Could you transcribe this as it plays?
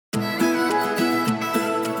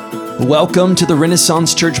Welcome to the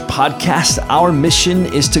Renaissance Church podcast. Our mission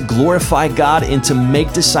is to glorify God and to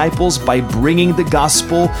make disciples by bringing the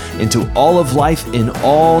gospel into all of life in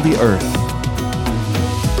all the earth.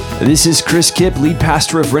 This is Chris Kipp, lead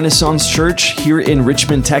pastor of Renaissance Church here in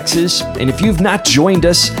Richmond, Texas. And if you've not joined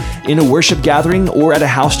us in a worship gathering or at a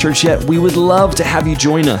house church yet, we would love to have you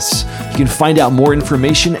join us. You can find out more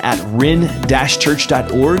information at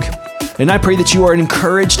ren-church.org. And I pray that you are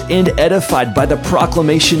encouraged and edified by the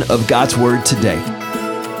proclamation of God's word today.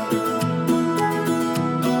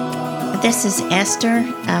 This is Esther,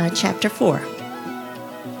 chapter 4.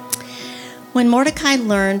 When Mordecai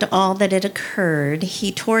learned all that had occurred,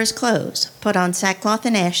 he tore his clothes, put on sackcloth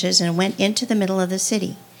and ashes, and went into the middle of the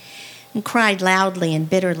city, and cried loudly and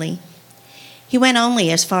bitterly. He went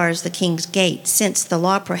only as far as the king's gate, since the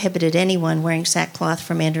law prohibited anyone wearing sackcloth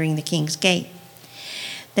from entering the king's gate.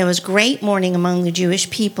 There was great mourning among the Jewish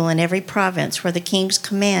people in every province where the king's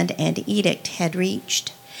command and edict had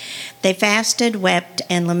reached. They fasted, wept,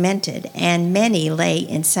 and lamented, and many lay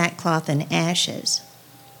in sackcloth and ashes.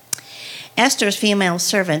 Esther's female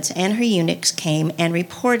servants and her eunuchs came and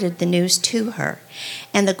reported the news to her,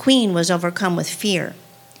 and the queen was overcome with fear.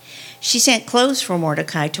 She sent clothes for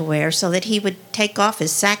Mordecai to wear so that he would take off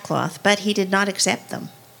his sackcloth, but he did not accept them.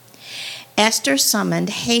 Esther summoned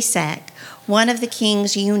Hathach, one of the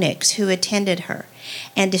king's eunuchs who attended her,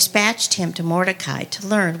 and dispatched him to Mordecai to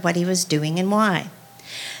learn what he was doing and why.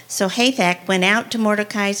 So Hathach went out to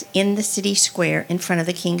Mordecai in the city square in front of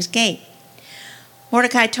the king's gate.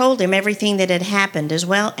 Mordecai told him everything that had happened, as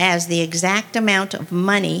well as the exact amount of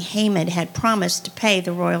money Haman had promised to pay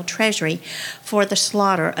the royal treasury for the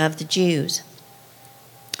slaughter of the Jews.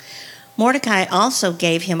 Mordecai also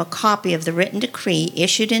gave him a copy of the written decree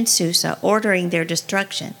issued in Susa ordering their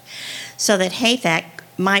destruction, so that Hathach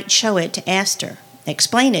might show it to Esther,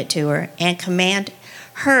 explain it to her, and command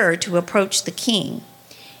her to approach the king,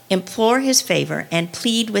 implore his favor, and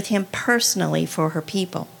plead with him personally for her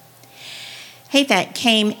people. Hathach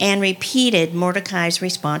came and repeated Mordecai's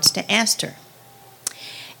response to Esther.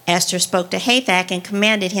 Esther spoke to Hathach and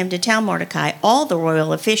commanded him to tell Mordecai all the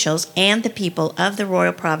royal officials and the people of the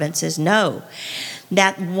royal provinces know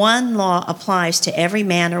that one law applies to every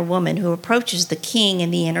man or woman who approaches the king in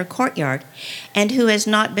the inner courtyard and who has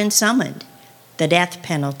not been summoned, the death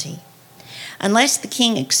penalty, unless the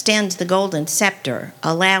king extends the golden scepter,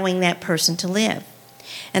 allowing that person to live.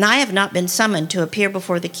 And I have not been summoned to appear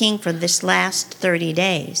before the king for this last 30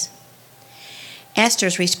 days.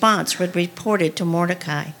 Esther's response was reported to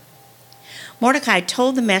Mordecai. Mordecai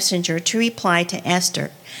told the messenger to reply to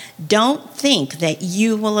Esther, "Don't think that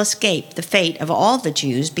you will escape the fate of all the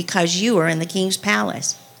Jews because you are in the king's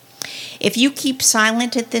palace. If you keep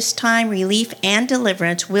silent at this time, relief and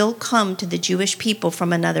deliverance will come to the Jewish people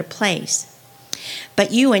from another place.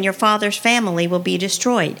 But you and your father's family will be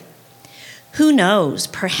destroyed. Who knows,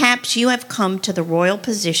 perhaps you have come to the royal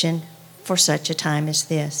position for such a time as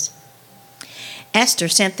this." Esther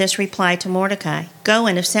sent this reply to Mordecai, "Go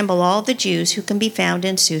and assemble all the Jews who can be found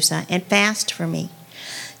in Susa and fast for me.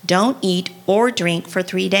 Don't eat or drink for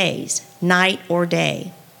 3 days, night or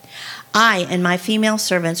day. I and my female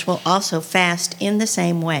servants will also fast in the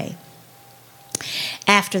same way.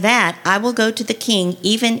 After that, I will go to the king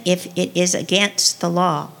even if it is against the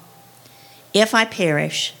law. If I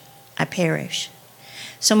perish, I perish."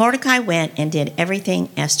 So Mordecai went and did everything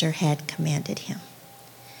Esther had commanded him.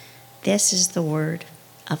 This is the word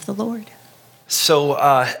of the Lord. So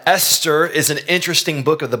Esther is an interesting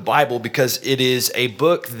book of the Bible because it is a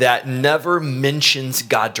book that never mentions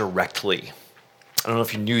God directly. I don't know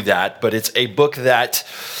if you knew that, but it's a book that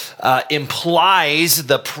implies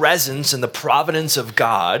the presence and the providence of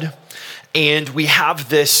God. And we have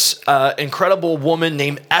this incredible woman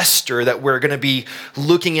named Esther that we're going to be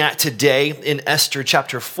looking at today in Esther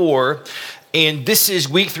chapter 4. And this is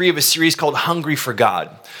week 3 of a series called Hungry for God.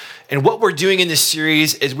 And what we're doing in this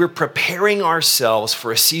series is we're preparing ourselves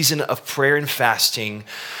for a season of prayer and fasting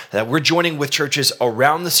that we're joining with churches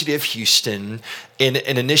around the city of Houston in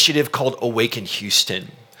an initiative called Awaken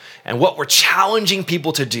Houston. And what we're challenging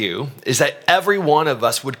people to do is that every one of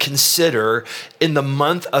us would consider in the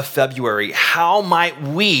month of February, how might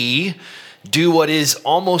we do what is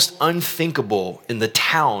almost unthinkable in the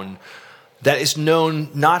town that is known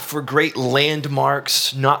not for great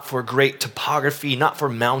landmarks, not for great topography, not for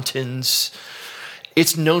mountains.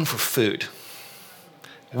 It's known for food.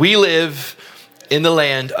 We live in the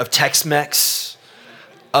land of Tex-Mex,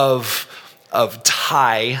 of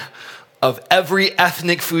Thai, of every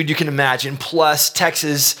ethnic food you can imagine, plus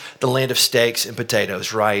Texas, the land of steaks and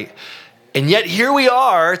potatoes, right? And yet here we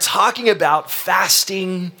are talking about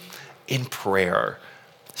fasting in prayer.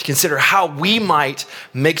 to consider how we might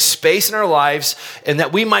make space in our lives and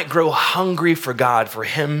that we might grow hungry for God, for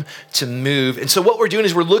him to move. And so what we're doing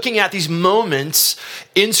is we're looking at these moments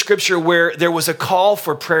in Scripture where there was a call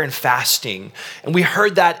for prayer and fasting. And we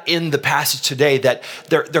heard that in the passage today, that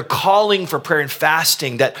they're calling for prayer and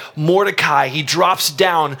fasting, that Mordecai, he drops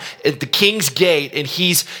down at the king's gate and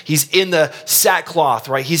he's in the sackcloth,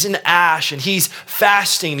 right? He's in ash and he's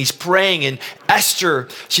fasting, he's praying. And Esther,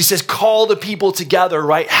 she says, call the people together,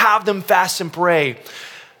 right? Have them fast and pray,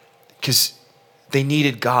 because they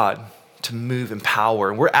needed God to move in power.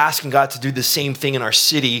 And we're asking God to do the same thing in our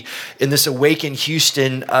city in this Awaken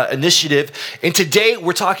Houston initiative. And today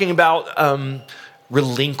we're talking about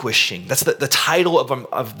relinquishing. That's the title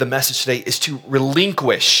of the message today, is to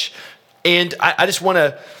relinquish. And I just want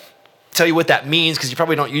to tell you what that means, because you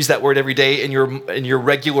probably don't use that word every day in your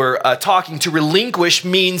regular talking. To relinquish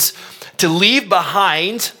means to leave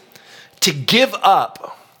behind, to give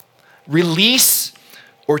up, release,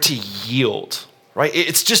 or to yield, right?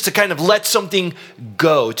 It's just to kind of let something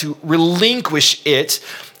go, to relinquish it.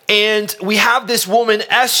 And we have this woman,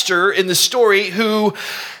 Esther, in the story, who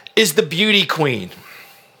is the beauty queen.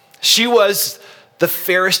 She was the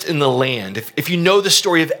fairest in the land. If you know the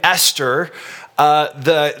story of Esther,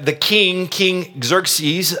 the King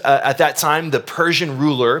Xerxes, at that time, the Persian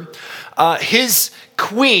ruler, his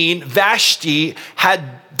queen, Vashti, had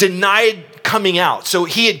denied coming out. So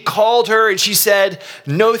he had called her and she said,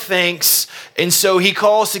 no thanks. And so he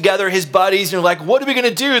calls together his buddies and they're like, what are we going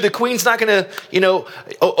to do? The queen's not going to,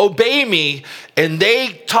 obey me. And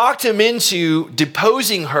they talked him into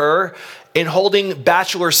deposing her and holding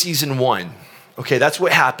Bachelor Season 1. Okay, that's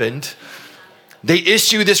what happened. They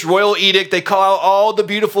issue this royal edict. They call out all the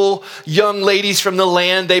beautiful young ladies from the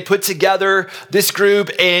land. They put together this group,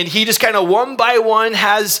 and he just kind of one by one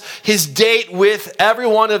has his date with every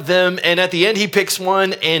one of them. And at the end, he picks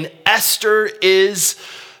one, and Esther is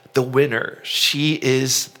the winner. She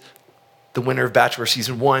is the winner of Bachelor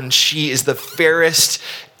Season 1. She is the fairest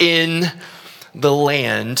in the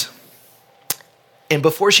land. And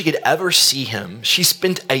before she could ever see him, she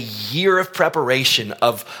spent a year of preparation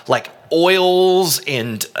of like oils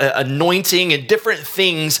and anointing and different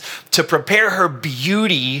things to prepare her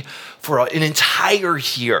beauty for an entire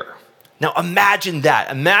year. Now imagine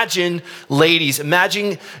that. Imagine, ladies,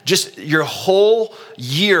 imagine just your whole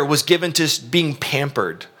year was given to being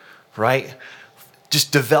pampered, right?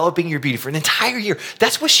 Just developing your beauty for an entire year.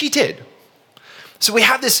 That's what she did. So we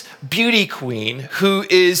have this beauty queen who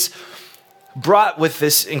is brought with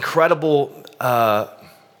this incredible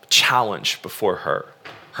challenge before her.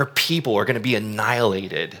 Her people are going to be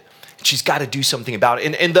annihilated. She's got to do something about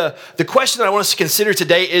it. And the question that I want us to consider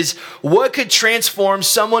today is, what could transform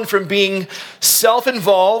someone from being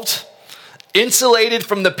self-involved, insulated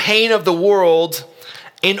from the pain of the world,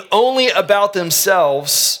 and only about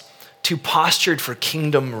themselves, to postured for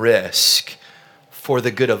kingdom risk for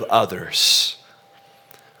the good of others?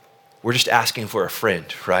 We're just asking for a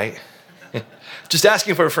friend, right? Just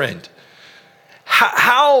asking for a friend.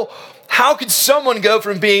 How could someone go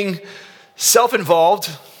from being self-involved,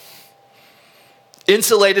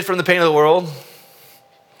 insulated from the pain of the world,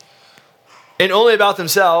 and only about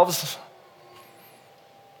themselves,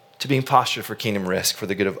 to being postured for kingdom risk for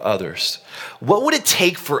the good of others? What would it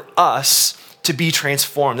take for us to be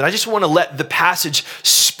transformed? And I just want to let the passage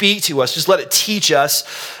speak to us, just let it teach us.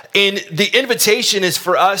 And the invitation is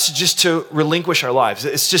for us just to relinquish our lives.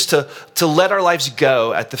 It's just to let our lives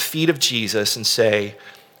go at the feet of Jesus and say,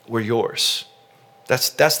 we're yours.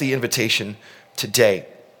 That's the invitation today.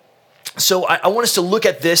 So I want us to look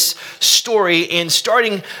at this story, and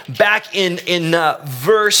starting back in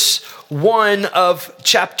verse 1 of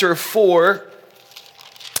chapter 4,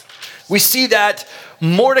 we see that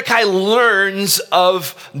Mordecai learns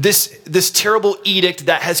of this terrible edict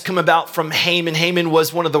that has come about from Haman. Haman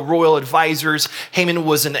was one of the royal advisors. Haman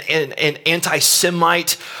was an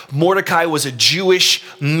anti-Semite. Mordecai was a Jewish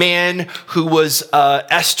man who was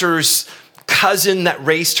Esther's cousin that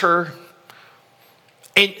raised her.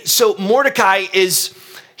 And so Mordecai is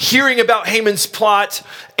hearing about Haman's plot,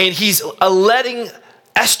 and he's letting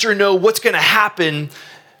Esther know what's going to happen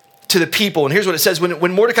to the people. And here's what it says.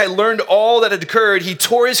 When Mordecai learned all that had occurred, he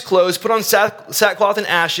tore his clothes, put on sackcloth and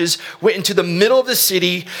ashes, went into the middle of the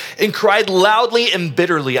city, and cried loudly and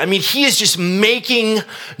bitterly. I mean, he is just making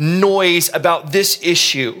noise about this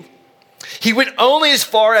issue. He went only as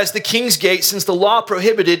far as the king's gate, since the law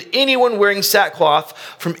prohibited anyone wearing sackcloth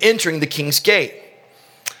from entering the king's gate.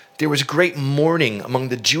 there was great mourning among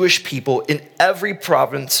the Jewish people in every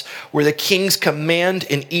province where the king's command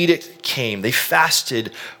and edict came. They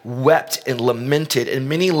fasted, wept, and lamented, and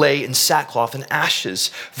many lay in sackcloth and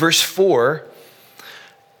ashes. Verse 4,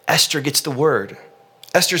 Esther gets the word.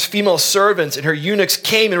 Esther's female servants and her eunuchs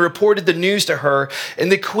came and reported the news to her,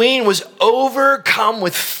 and the queen was overcome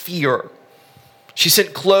with fear. She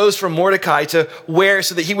sent clothes for Mordecai to wear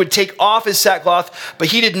so that he would take off his sackcloth, but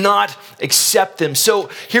he did not accept them. So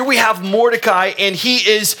here we have Mordecai, and he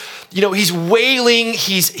is, he's wailing,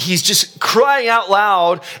 he's just crying out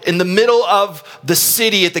loud in the middle of the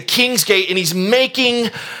city at the king's gate, and he's making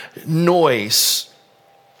noise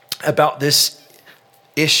about this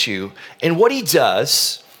issue. And what he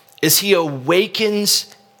does is he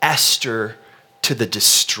awakens Esther to the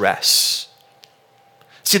distress.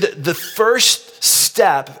 See, the first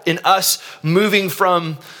step in us moving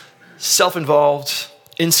from self-involved,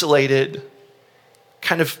 insulated,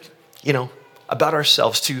 kind of, about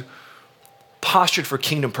ourselves to postured for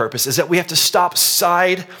kingdom purpose is that we have to stop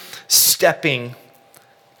sidestepping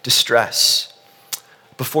distress.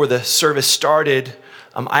 Before the service started,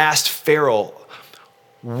 I asked Farrell,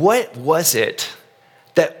 what was it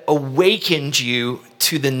that awakened you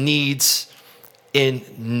to the needs in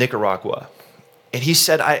Nicaragua? And he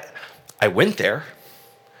said, I went there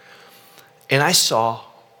and I saw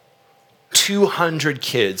 200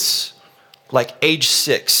 kids, like age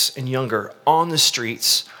 6 and younger, on the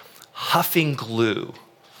streets huffing glue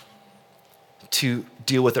to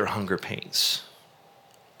deal with their hunger pains.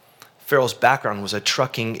 Farrell's background was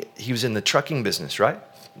he was in the trucking business, right?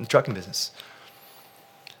 In the trucking business.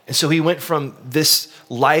 And so he went from this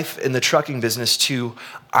life in the trucking business to,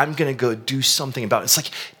 I'm going to go do something about it. It's like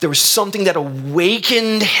there was something that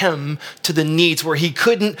awakened him to the needs where he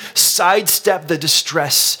couldn't sidestep the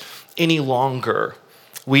distress any longer.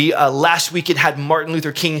 We last weekend had Martin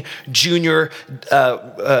Luther King Jr.,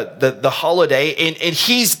 the holiday, and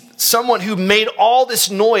he's someone who made all this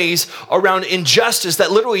noise around injustice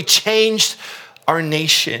that literally changed our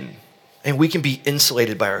nation. And we can be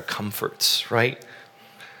insulated by our comforts, right?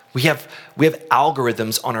 We have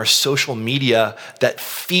algorithms on our social media that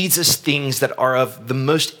feeds us things that are of the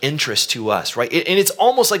most interest to us, right? And it's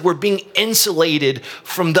almost like we're being insulated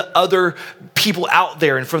from the other people out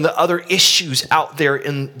there and from the other issues out there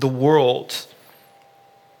in the world.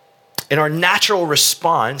 And our natural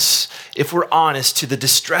response, if we're honest, to the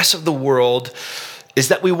distress of the world is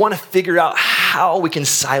that we want to figure out how we can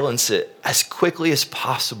silence it as quickly as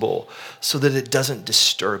possible so that it doesn't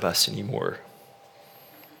disturb us anymore.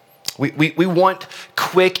 We want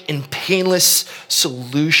quick and painless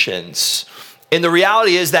solutions. And the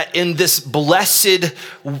reality is that in this blessed,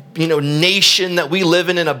 nation that we live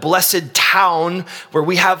in a blessed town where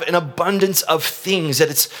we have an abundance of things, that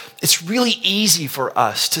it's really easy for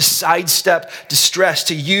us to sidestep distress,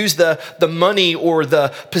 to use the money or the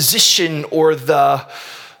position or the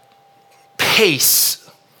pace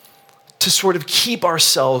to sort of keep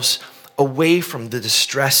ourselves away from the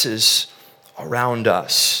distresses around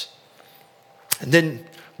us. And then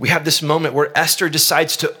we have this moment where Esther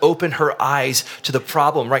decides to open her eyes to the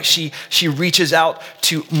problem, right? She reaches out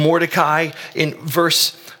to Mordecai. In verse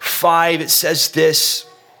 5, it says this: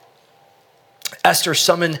 Esther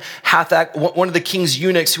summoned Hathach, one of the king's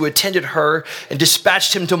eunuchs who attended her, and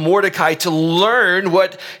dispatched him to Mordecai to learn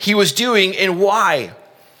what he was doing and why.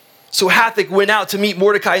 So Hathach went out to meet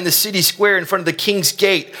Mordecai in the city square in front of the king's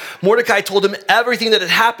gate. Mordecai told him everything that had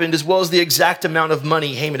happened, as well as the exact amount of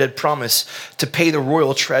money Haman had promised to pay the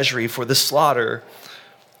royal treasury for the slaughter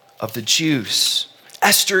of the Jews.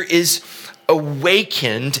 Esther is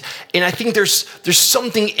awakened, and I think there's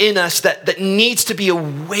something in us that needs to be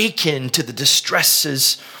awakened to the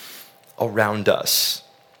distresses around us.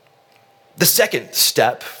 The second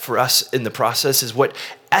step for us in the process is what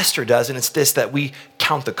Esther does, and it's this, that we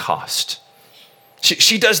count the cost.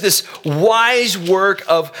 She does this wise work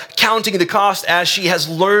of counting the cost as she has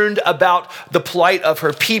learned about the plight of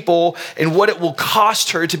her people and what it will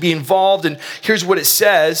cost her to be involved. And here's what it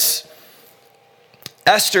says.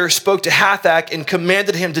 Esther spoke to Hathach and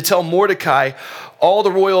commanded him to tell Mordecai, all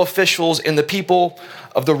the royal officials and the people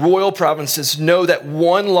of the royal provinces know that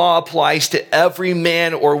one law applies to every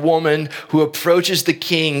man or woman who approaches the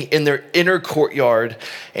king in their inner courtyard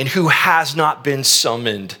and who has not been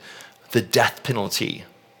summoned, the death penalty.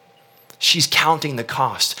 She's counting the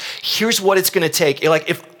cost. Here's what it's going to take. Like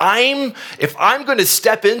if I'm going to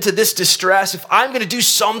step into this distress, if I'm going to do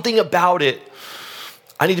something about it,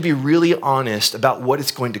 I need to be really honest about what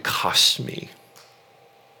it's going to cost me.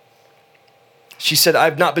 She said,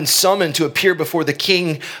 I've not been summoned to appear before the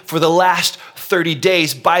king for the last 30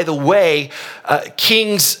 days. By the way,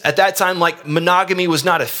 kings at that time, like monogamy was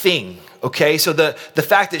not a thing. Okay, so the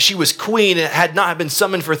fact that she was queen and had not been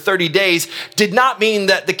summoned for 30 days did not mean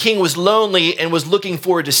that the king was lonely and was looking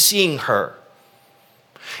forward to seeing her.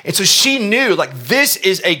 And so she knew, like, this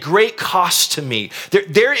is a great cost to me.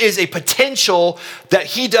 There is a potential that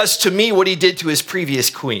he does to me what he did to his previous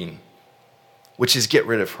queen, which is get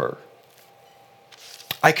rid of her.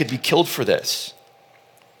 I could be killed for this.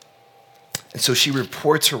 And so she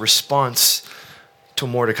reports her response to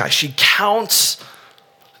Mordecai. She counts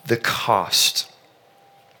the cost.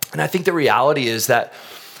 And I think the reality is that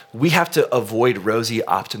we have to avoid rosy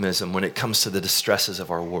optimism when it comes to the distresses of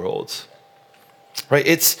our world. Right?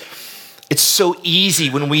 It's so easy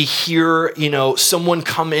when we hear, someone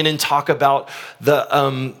come in and talk about the,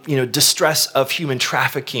 distress of human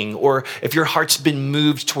trafficking, or if your heart's been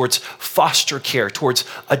moved towards foster care, towards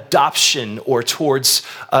adoption, or towards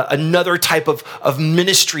another type of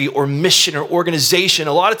ministry or mission or organization.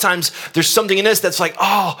 A lot of times there's something in us that's like,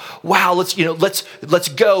 oh, wow, let's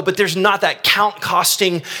go. But there's not that count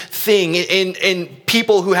costing thing. And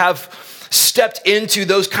people who have stepped into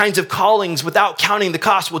those kinds of callings without counting the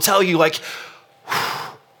cost will tell you, like,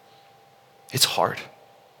 it's hard,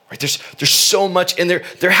 right? There's so much in there.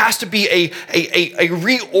 There has to be a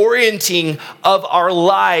reorienting of our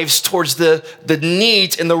lives towards the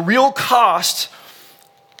needs and the real cost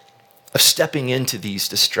of stepping into these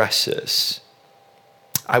distresses.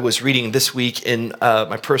 I was reading this week in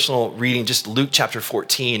my personal reading, just Luke chapter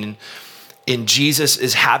 14, and Jesus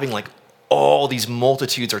is having, like, all these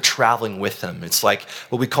multitudes are traveling with him. It's like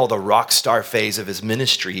what we call the rock star phase of his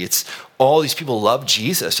ministry. It's all these people love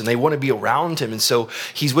Jesus and they want to be around him. And so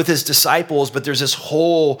he's with his disciples, but there's this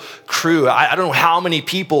whole crew. I don't know how many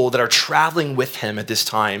people that are traveling with him at this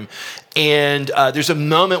time. And there's a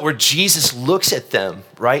moment where Jesus looks at them,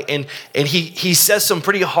 right? And he says some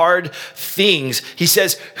pretty hard things. He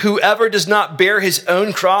says, whoever does not bear his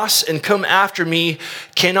own cross and come after me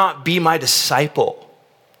cannot be my disciple.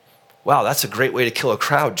 Wow, that's a great way to kill a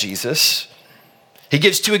crowd, Jesus. He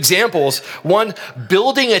gives two examples. One,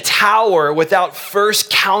 building a tower without first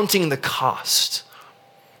counting the cost.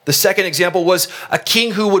 The second example was a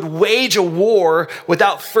king who would wage a war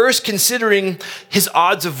without first considering his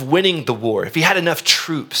odds of winning the war, if he had enough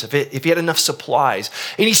troops, if he had enough supplies.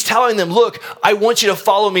 And he's telling them, look, I want you to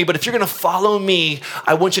follow me, but if you're going to follow me,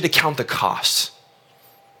 I want you to count the cost.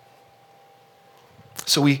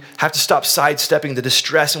 So we have to stop sidestepping the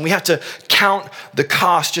distress, and we have to count the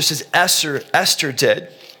cost just as Esther did.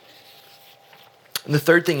 And the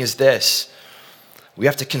third thing is this: we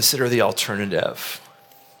have to consider the alternative.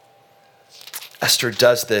 Esther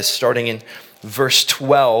does this starting in verse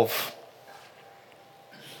 12.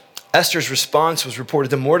 Esther's response was reported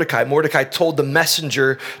to Mordecai. Mordecai told the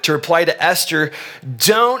messenger to reply to Esther,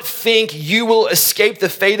 don't think you will escape the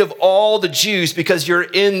fate of all the Jews because you're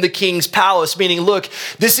in the king's palace. Meaning, look,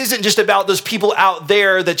 this isn't just about those people out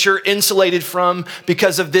there that you're insulated from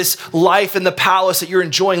because of this life in the palace that you're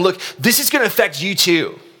enjoying. Look, this is going to affect you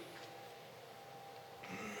too.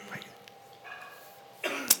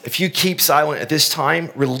 If you keep silent at this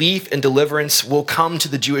time, relief and deliverance will come to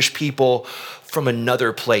the Jewish people from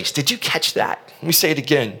another place. Did you catch that? Let me say it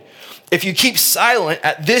again. If you keep silent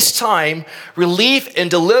at this time, relief and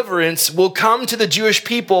deliverance will come to the Jewish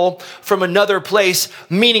people from another place,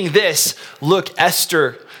 meaning this: look,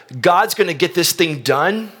 Esther, God's going to get this thing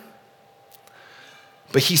done,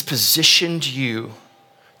 but he's positioned you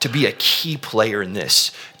to be a key player in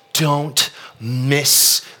this. Don't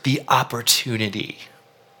miss the opportunity.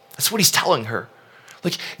 That's what he's telling her.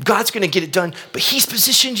 Like, God's going to get it done, but he's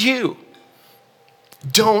positioned you.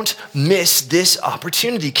 Don't miss this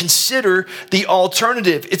opportunity. Consider the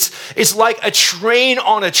alternative. It's like a train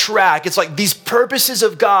on a track. It's like these purposes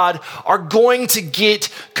of God are going to get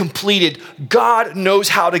completed. God knows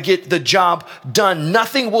how to get the job done.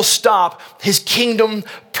 Nothing will stop his kingdom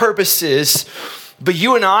purposes. But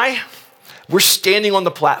you and I, we're standing on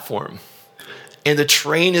the platform and the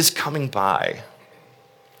train is coming by.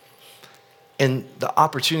 And the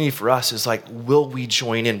opportunity for us is like, will we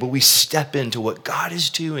join in? Will we step into what God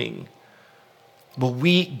is doing? Will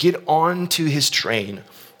we get onto his train,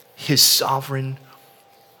 his sovereign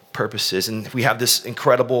purposes? And we have this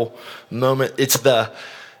incredible moment. It's the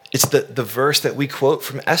verse that we quote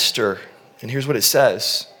from Esther. And here's what it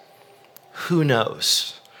says. Who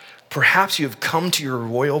knows? Perhaps you have come to your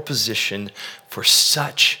royal position for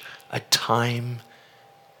such a time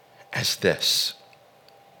as this.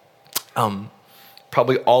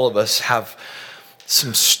 Probably all of us have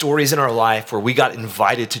some stories in our life where we got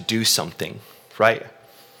invited to do something, right?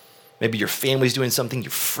 Maybe your family's doing something,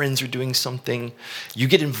 your friends are doing something. You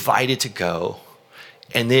get invited to go.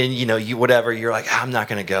 And then, you're like, I'm not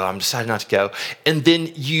going to go. I'm deciding not to go. And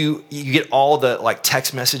then you get all the like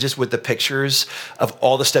text messages with the pictures of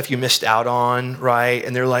all the stuff you missed out on, right?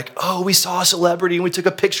 And they're like, oh, we saw a celebrity and we took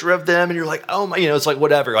a picture of them. And you're like, oh my, it's like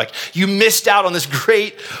whatever. Like you missed out on this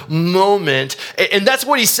great moment. And that's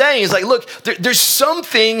what he's saying. He's like, look, there's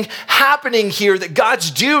something happening here that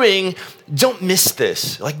God's doing. Don't miss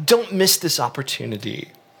this. Like, don't miss this opportunity.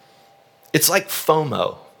 It's like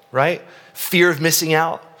FOMO, right? Fear of missing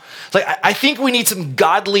out. Like, I think we need some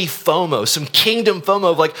godly FOMO, some kingdom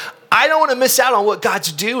FOMO of like, I don't want to miss out on what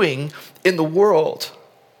God's doing in the world.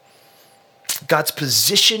 God's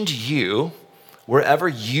positioned you wherever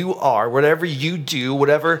you are, whatever you do,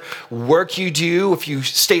 whatever work you do, if you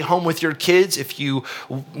stay home with your kids,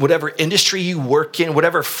 whatever industry you work in,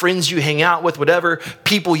 whatever friends you hang out with, whatever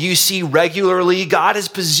people you see regularly, God has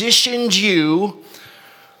positioned you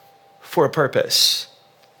for a purpose.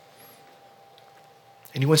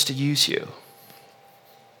 And he wants to use you.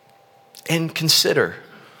 And consider,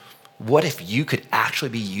 what if you could actually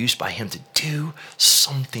be used by him to do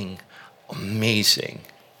something amazing?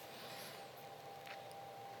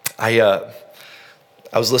 I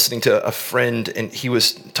was listening to a friend, and he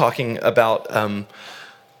was talking about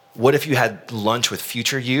what if you had lunch with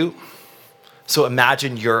future you? So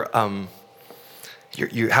imagine you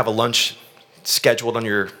have a lunch scheduled on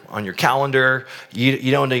your calendar.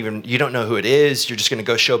 You don't know who it is. You're just going to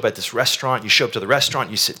go show up at this restaurant. You show up to the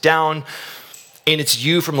restaurant, you sit down, and it's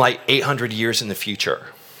you from like 800 years in the future.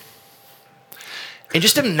 And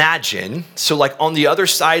just imagine, so like on the other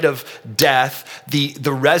side of death,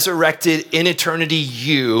 the resurrected in eternity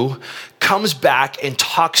you comes back and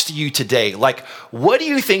talks to you today. Like, what do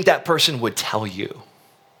you think that person would tell you?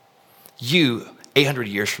 You, 800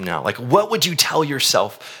 years from now, like what would you tell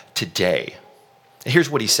yourself today? And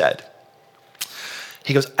here's what he said.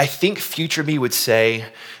 He goes, I think future me would say,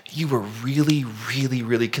 you were really, really,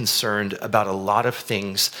 really concerned about a lot of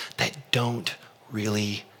things that don't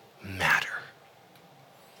really matter.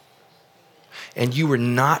 And you were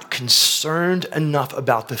not concerned enough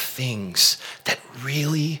about the things that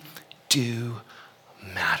really do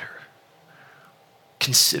matter.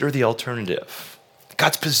 Consider the alternative.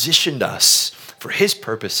 God's positioned us for his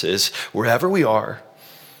purposes wherever we are,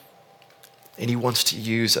 and he wants to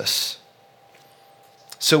use us.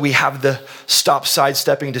 So we have the stop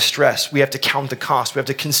sidestepping distress. We have to count the cost. We have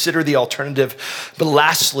to consider the alternative. But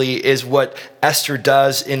lastly is what Esther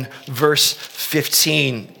does in verse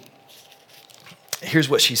 15. Here's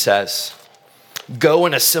what she says. Go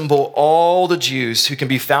and assemble all the Jews who can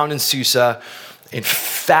be found in Susa and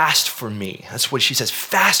fast for me. That's what she says,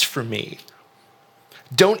 fast for me.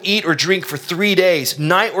 Don't eat or drink for 3 days,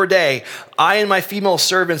 night or day. I and my female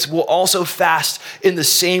servants will also fast in the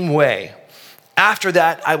same way. After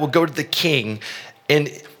that, I will go to the king,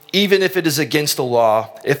 and even if it is against the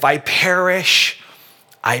law, if I perish,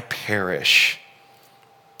 I perish.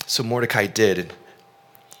 So Mordecai did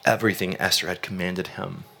everything Esther had commanded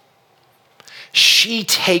him. She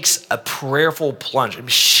takes a prayerful plunge. I mean,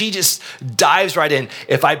 she just dives right in.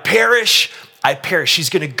 If I perish, I perish. She's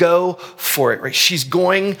going to go for it, right? She's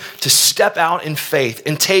going to step out in faith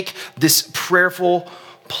and take this prayerful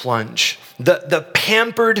plunge. The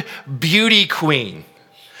pampered beauty queen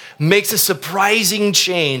makes a surprising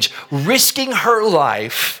change, risking her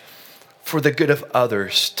life for the good of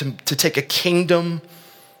others, to take a kingdom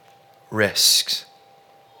risk.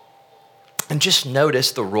 And just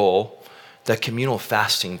notice the role that communal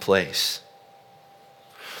fasting plays.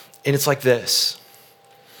 And it's like this.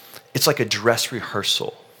 It's like a dress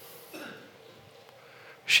rehearsal.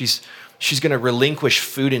 She's going to relinquish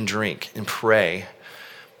food and drink and pray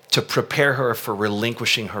to prepare her for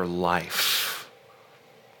relinquishing her life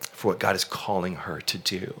for what God is calling her to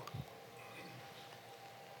do.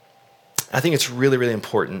 I think it's really, really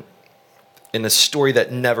important in a story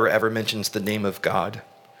that never ever mentions the name of God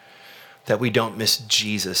that we don't miss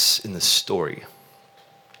Jesus in the story.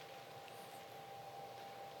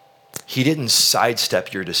 He didn't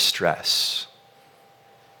sidestep your distress.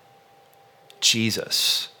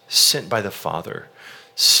 Jesus, sent by the Father,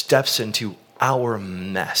 steps into our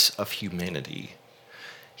mess of humanity.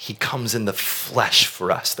 He comes in the flesh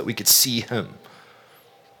for us that we could see him.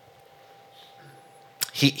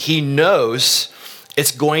 He knows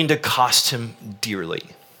it's going to cost him dearly.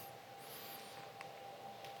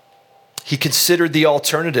 He considered the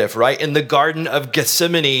alternative, right? In the Garden of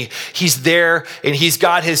Gethsemane, he's there and he's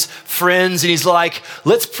got his friends and he's like,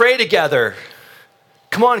 let's pray together.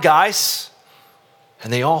 Come on, guys.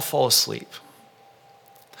 And they all fall asleep.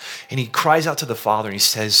 And he cries out to the Father and he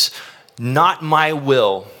says, Not my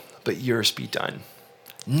will, but yours be done.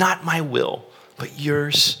 Not my will, but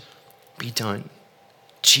yours be done.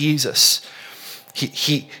 Jesus,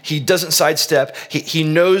 he doesn't sidestep. He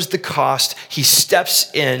knows the cost. He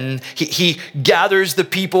steps in. He gathers the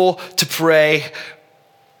people to pray.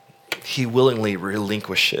 He willingly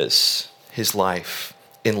relinquishes his life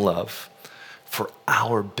in love for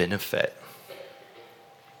our benefit.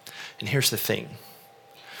 And here's the thing.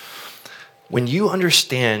 When you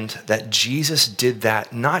understand that Jesus did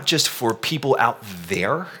that not just for people out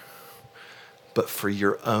there, but for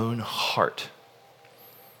your own heart,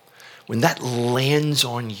 when that lands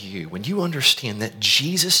on you, when you understand that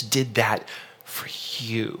Jesus did that for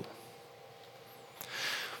you,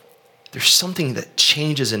 there's something that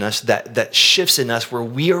changes in us, that shifts in us, where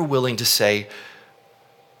we are willing to say,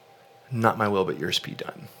 not my will, but yours be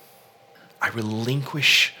done. I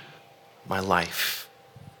relinquish my life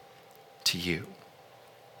to you.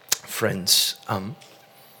 Friends,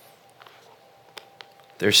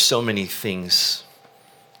 there's so many things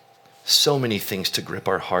to grip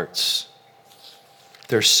our hearts.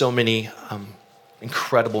 There's so many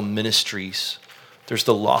incredible ministries. There's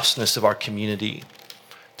the lostness of our community.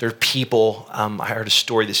 There are people, I heard a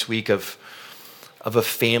story this week of a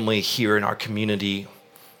family here in our community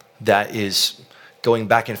that is going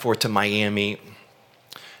back and forth to Miami,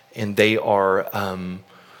 and they are,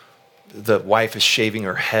 the wife is shaving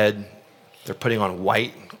her head. They're putting on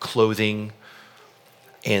white clothing,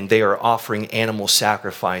 and they are offering animal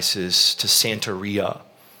sacrifices to Santeria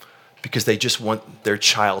because they just want their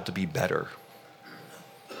child to be better.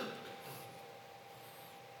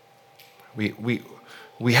 We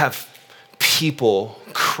have people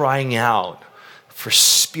crying out for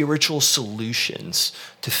spiritual solutions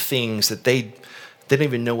to things that they don't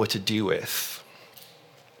even know what to do with.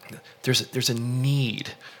 There's a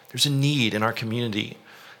need. There's a need in our community.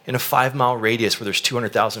 In a 5-mile radius where there's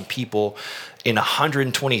 200,000 people, and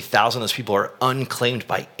 120,000 of those people are unclaimed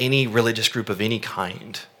by any religious group of any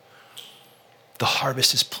kind. The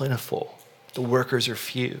harvest is plentiful. The workers are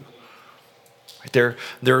few. There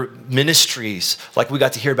are ministries like we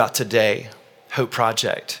got to hear about today, Hope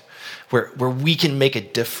Project, where we can make a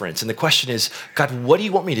difference. And the question is, God, what do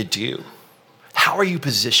you want me to do? How are you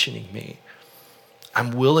positioning me?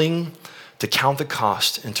 I'm willing to count the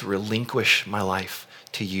cost and to relinquish my life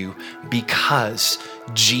to you because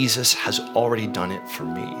Jesus has already done it for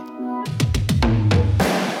me.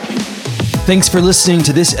 Thanks for listening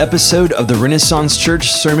to this episode of the Renaissance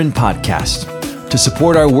Church Sermon Podcast. To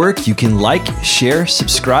support our work, you can like, share,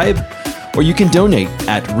 subscribe, or you can donate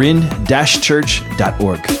at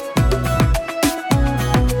ren-church.org.